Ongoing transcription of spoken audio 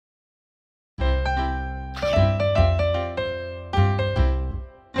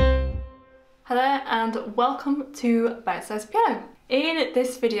Hello and welcome to Bitesize Piano. In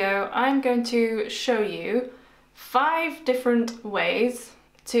this video I'm going to show you 5 different ways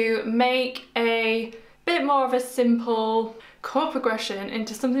to make a bit more of a simple chord progression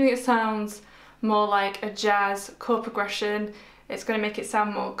into something that sounds more like a jazz chord progression. It's going to make it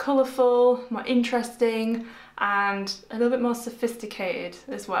sound more colourful, more interesting, and a little bit more sophisticated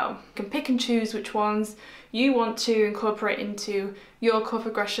as well. You can pick and choose which ones you want to incorporate into your chord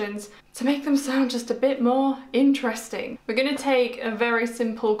progressions to make them sound just a bit more interesting. We're going to take a very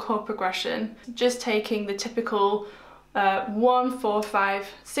simple chord progression, just taking the typical 1, 4, 5,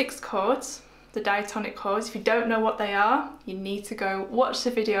 6 chords, the diatonic chords. If you don't know what they are, you need to go watch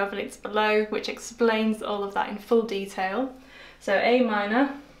the video of links below, which explains all of that in full detail. So A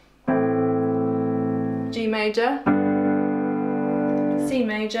minor, G major, C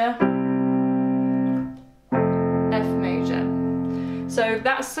major, F major. So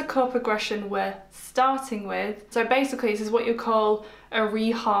that's the chord progression we're starting with. So basically this is what you call a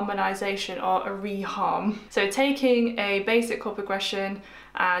reharmonization or a reharm. So taking a basic chord progression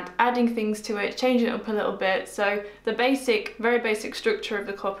and adding things to it, changing it up a little bit. So the basic, very basic structure of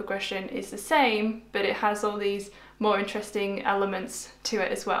the chord progression is the same, but it has all these more interesting elements to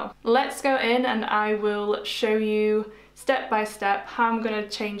it as well. Let's go in and I will show you step by step how I'm going to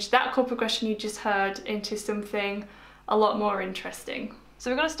change that chord progression you just heard into something a lot more interesting.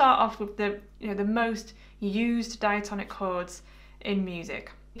 So we're going to start off with the most used diatonic chords in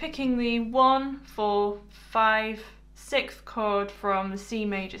music. Picking the 1, 4, 5, 6th chord from the C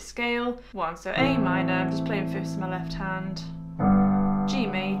major scale. 1, so A minor, I'm just playing fifths with my left hand, G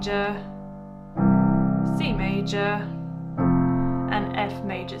major, C major, and F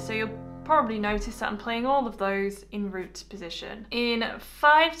major. So you'll probably notice that I'm playing all of those in root position. In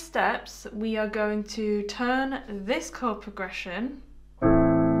 5 steps, we are going to turn this chord progression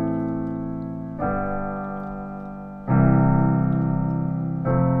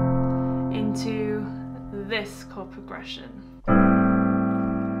into this chord progression.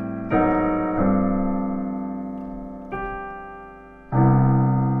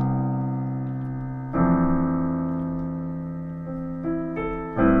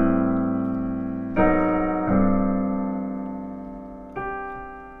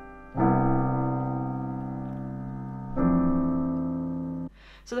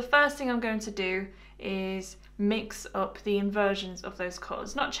 So the first thing I'm going to do is mix up the inversions of those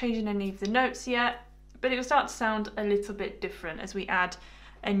chords, not changing any of the notes yet, but it will start to sound a little bit different as we add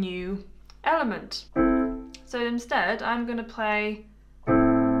a new element. So instead I'm going to play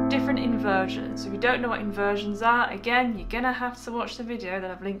different inversions. So if you don't know what inversions are, again, you're going to have to watch the video that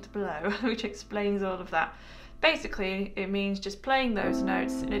I've linked below, which explains all of that. Basically, it means just playing those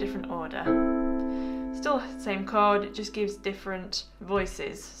notes in a different order. Still the same chord, it just gives different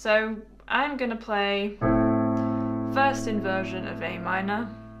voices. So I'm going to play first inversion of A minor,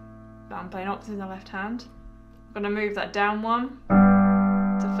 but I'm playing octaves in the left hand. I'm going to move that down 1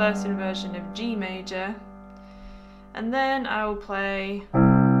 to first inversion of G major, and then I will play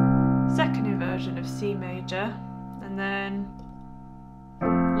second inversion of C major, and then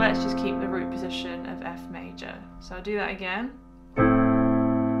let's just keep the root position of F major. So I'll do that again. So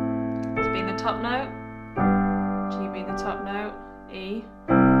being the top note, G being the top note, E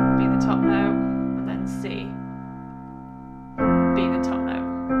being the top note, and then C being the top note.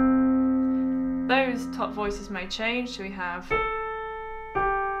 Those top voices may change, so we have a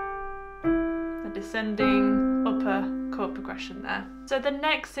descending upper chord progression there. So the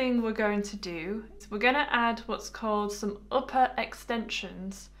next thing we're going to do is we're going to add what's called some upper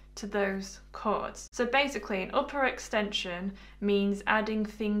extensions to those chords. So basically an upper extension means adding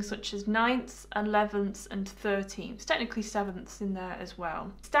things such as 9ths, 11ths and 13ths, technically 7ths in there as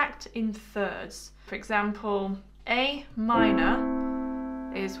well, stacked in thirds. For example, A minor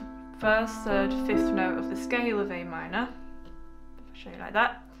is 1st, 3rd, 5th note of the scale of A minor. I'll show you like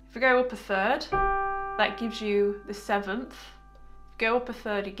that. If we go up a third, that gives you the 7th. If you go up a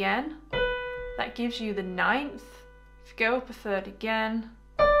third again, that gives you the 9th. If you go up a third again,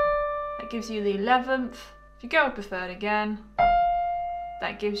 that gives you the 11th. If you go up a third again,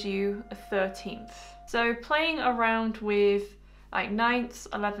 that gives you a 13th. So playing around with like 9ths,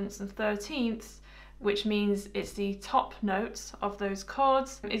 11ths and 13ths, which means it's the top notes of those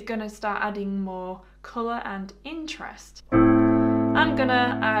chords, is going to start adding more colour and interest. I'm going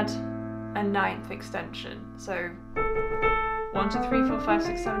to add a 9th extension. So 1, 2, 3, 4, 5,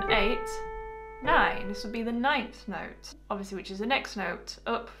 6, 7, 8, 9. This would be the 9th note, obviously, which is the next note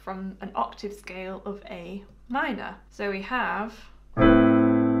up from an octave scale of A minor. So we have, and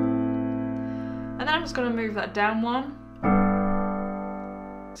then I'm just going to move that down 1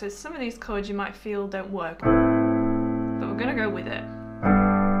 So some of these chords you might feel don't work, but we're going to go with it.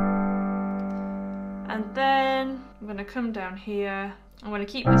 And then I'm going to come down here. I'm going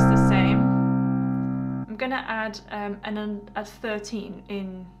to keep this the same. I'm going to add a 13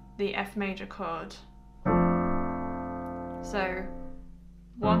 in the F major chord. So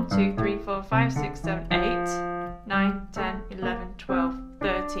 1, 2, 3, 4, 5, 6, 7, 8, 9, 10, 11, 12,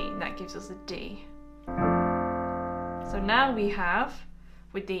 13. That gives us a D. So now we have,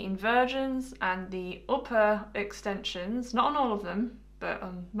 with the inversions and the upper extensions, not on all of them, but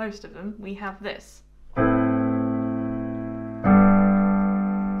on most of them, we have this.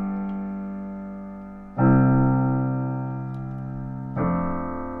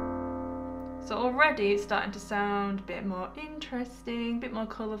 So already it's starting to sound a bit more interesting, a bit more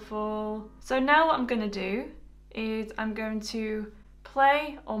colourful. So now what I'm going to do is I'm going to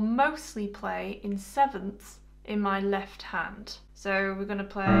play, or mostly play, in sevenths in my left hand. So we're going to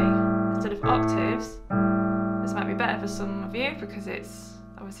play, instead of octaves, this might be better for some of you because it's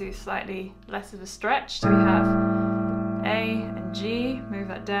obviously slightly less of a stretch. So we have A and G, move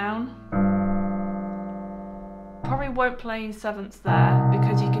that down. Probably won't play in sevenths there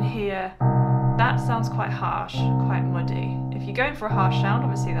because you can hear that sounds quite harsh, quite muddy. If you're going for a harsh sound,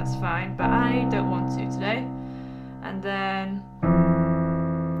 obviously that's fine, but I don't want to today. And then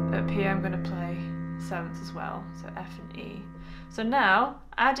up here I'm going to play sevenths as well, so F and E. So now,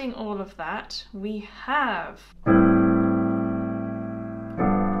 adding all of that, we have so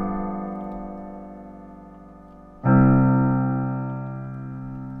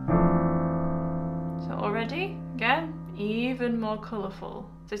already, again, even more colourful.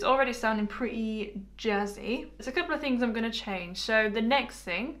 So it's already sounding pretty jazzy. There's a couple of things I'm going to change. So the next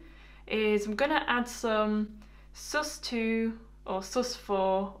thing is I'm going to add some sus2 or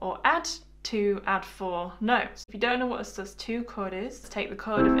sus4 or add 2, add 4 notes. If you don't know what a sus2 chord is, take the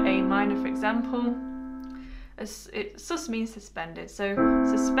chord of A minor for example. Sus means suspended, so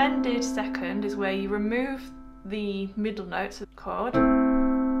suspended second is where you remove the middle notes of the chord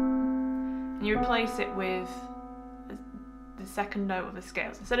and you replace it with the second note of the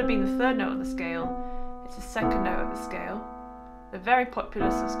scale. So instead of being the third note of the scale, it's the second note of the scale. They're very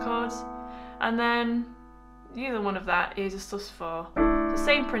popular sus chords. And then the other one of that is a sus4. The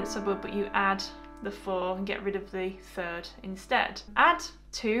same principle, but you add the 4 and get rid of the third instead. Add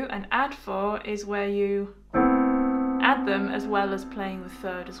 2 and add 4 is where you add them as well as playing the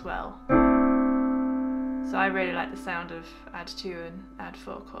third as well. So I really like the sound of add 2 and add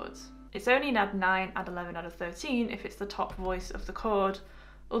 4 chords. It's only an add 9, add 11, add 13 if it's the top voice of the chord.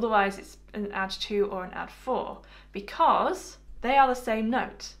 Otherwise it's an add 2 or an add 4 because they are the same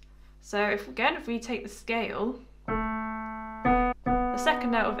note. So if we take the scale, the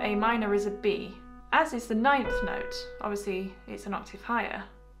second note of A minor is a B, as is the 9th note. Obviously it's an octave higher.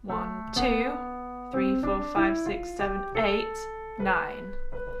 1, 2, 3, 4, 5, 6, 7, 8, 9.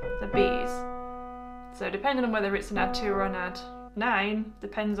 The B's. So depending on whether it's an add 2 or an add 9,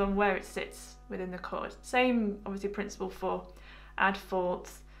 depends on where it sits within the chord. Same obviously principle for add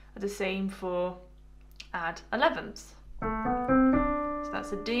 4ths, the same for add 11ths. So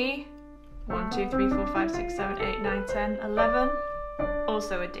that's a D, 1, 2, 3, 4, 5, 6, 7, 8, 9, 10, 11,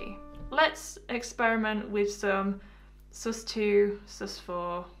 also a D. Let's experiment with some sus2,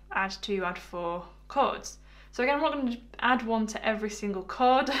 sus4, add 2, add 4 chords. So again, I'm not going to add one to every single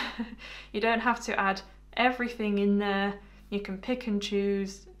chord. You don't have to add everything in there. You can pick and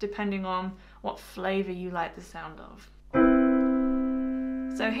choose depending on what flavour you like the sound of.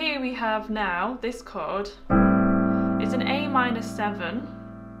 So here we have now this chord. It's an A minor 7,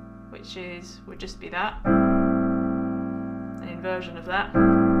 which would just be that, an inversion of that.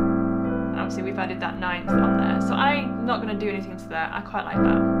 And obviously we've added that 9th on there. So I'm not going to do anything to that. I quite like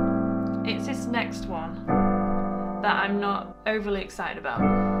that. It's this next one that I'm not overly excited about.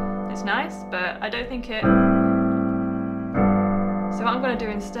 It's nice, but I don't think it. So what I'm going to do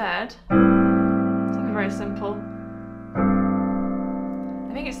instead, something very simple.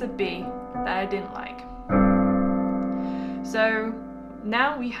 I think it's the B that I didn't like. So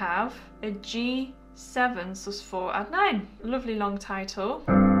now we have a G7 sus4 add 9. Lovely long title.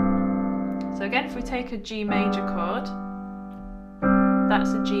 So again, if we take a G major chord,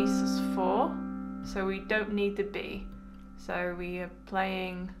 that's a G sus4, so we don't need the B. So we are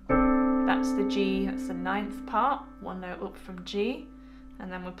playing, that's the G, that's the 9th part, one note up from G,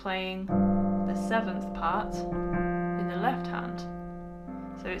 and then we're playing the 7th part in the left hand.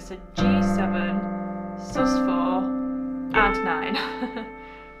 So it's a G7 sus4 add 9.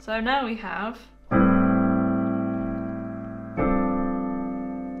 So now we have,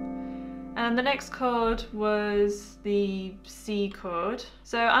 And the next chord was the C chord.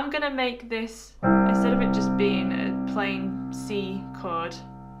 So I'm going to make this, instead of it just being a plain C chord,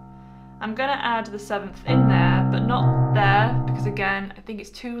 I'm going to add the 7th in there, but not there, because again, I think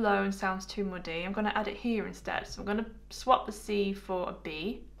it's too low and sounds too muddy. I'm going to add it here instead. So I'm going to swap the C for a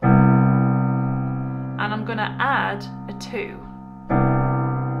B, and I'm going to add a 2,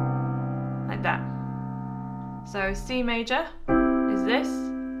 like that. So C major is this,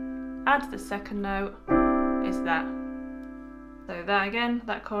 add the 2nd note is that. So that again,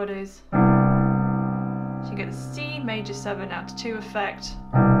 that chord is, so you get the C major 7 out to 2 effect,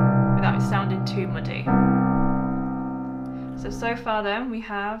 without it sounding too muddy. So far then we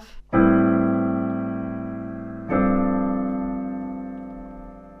have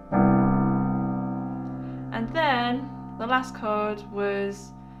and then the last chord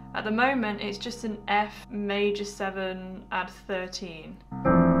was, at the moment it's just an F major 7 add 13.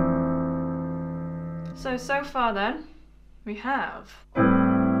 So far then we have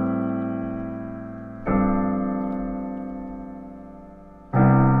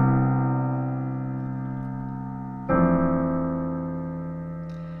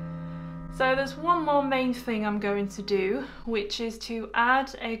So there's one more main thing I'm going to do, which is to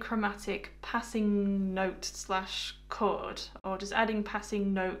add a chromatic passing note slash chord, or just adding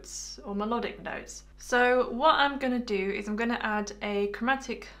passing notes or melodic notes. So what I'm going to do is I'm going to add a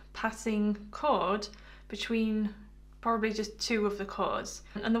chromatic passing chord between probably just 2 of the chords.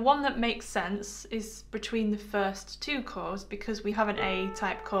 And the one that makes sense is between the first 2 chords, because we have an A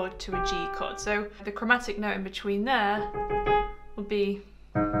type chord to a G chord. So the chromatic note in between there will be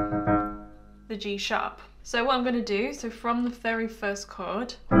the G sharp. So what I'm going to do, so from the very first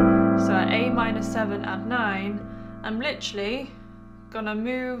chord, so at A minor 7 and 9, I'm literally going to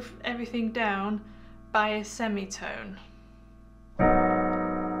move everything down by a semitone,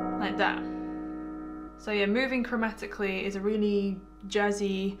 like that. So yeah, moving chromatically is a really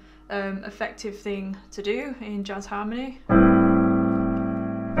jazzy, effective thing to do in jazz harmony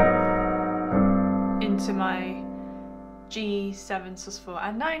into my G7 sus4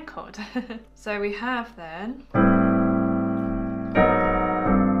 and 9 chord. So we have then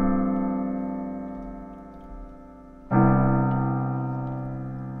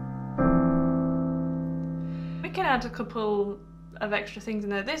we can add a couple of extra things in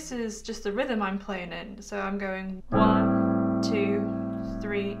there. This is just the rhythm I'm playing in, so I'm going 1, 2,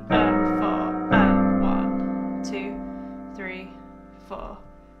 3 and 4 and 1, 2, 3, 4,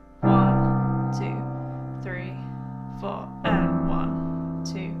 1, 2, 3, 4 and 1,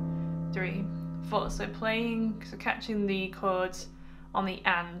 2, 3, 4. So playing, so catching the chords on the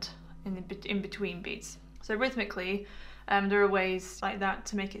and in between beats. So rhythmically, there are ways like that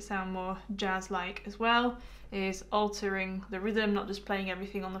to make it sound more jazz-like as well, is altering the rhythm, not just playing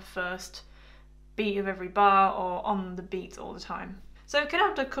everything on the first beat of every bar or on the beat all the time. So we can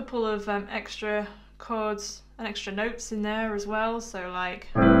add a couple of extra chords and extra notes in there as well. So like,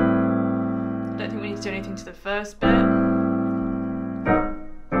 I don't think we need to do anything to the first bit. You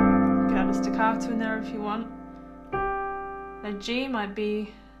can add a staccato in there if you want. A G might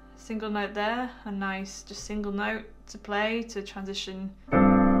be a single note there, a nice just single note to play to transition. You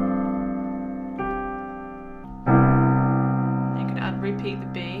can add repeat the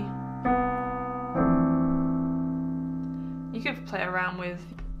B. You could play around with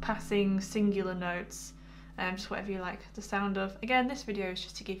passing singular notes, just whatever you like the sound of. Again, this video is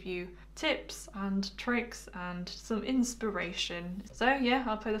just to give you tips and tricks and some inspiration. So yeah,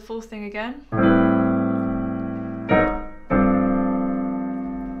 I'll play the full thing again.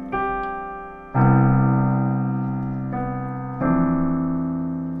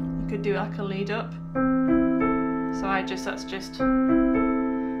 You could do like a lead up. So that's just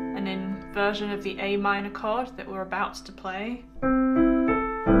an inversion of the A minor chord that we're about to play.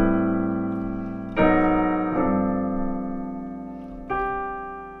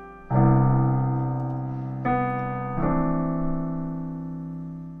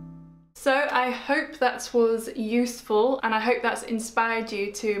 So I hope that was useful, and I hope that's inspired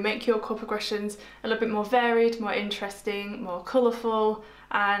you to make your chord progressions a little bit more varied, more interesting, more colourful,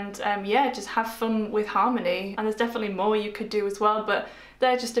 and yeah, just have fun with harmony. And there's definitely more you could do as well, but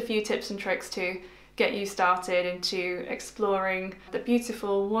they're just a few tips and tricks to get you started into exploring the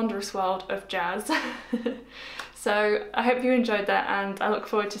beautiful, wondrous world of jazz. So I hope you enjoyed that, and I look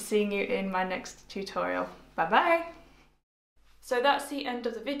forward to seeing you in my next tutorial. Bye bye! So that's the end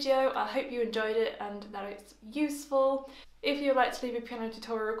of the video. I hope you enjoyed it and that it's useful. If you'd like to leave a piano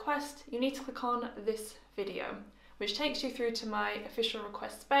tutorial request, you need to click on this video, which takes you through to my official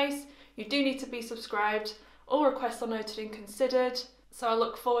request space. You do need to be subscribed. All requests are noted and considered. So I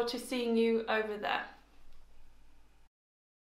look forward to seeing you over there.